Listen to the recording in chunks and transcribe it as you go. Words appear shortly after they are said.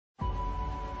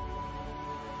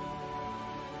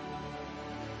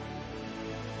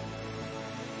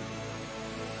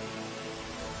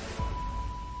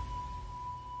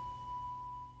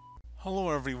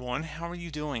Hello everyone, how are you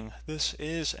doing? This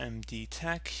is MD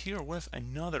Tech here with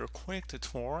another quick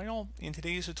tutorial. In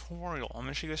today's tutorial, I'm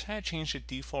going to show you guys how to change the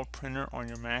default printer on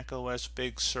your macOS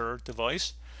Big Sur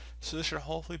device. So this should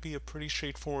hopefully be a pretty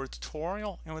straightforward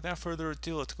tutorial, and without further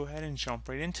ado, let's go ahead and jump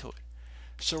right into it.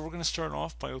 So we're going to start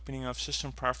off by opening up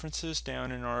System Preferences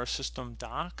down in our System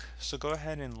dock. So go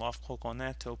ahead and left click on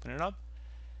that to open it up.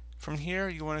 From here,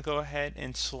 you want to go ahead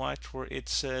and select where it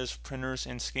says printers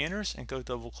and scanners and go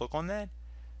double click on that.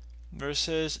 Where it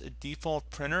says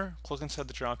default printer, click inside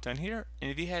the drop down here.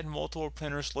 And if you had multiple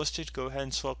printers listed, go ahead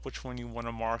and select which one you want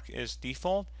to mark as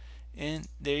default. And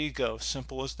there you go,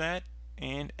 simple as that.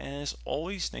 And as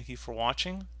always, thank you for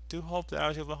watching. Do hope that I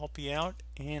was able to help you out,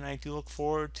 and I do look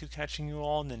forward to catching you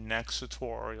all in the next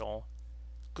tutorial.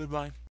 Goodbye.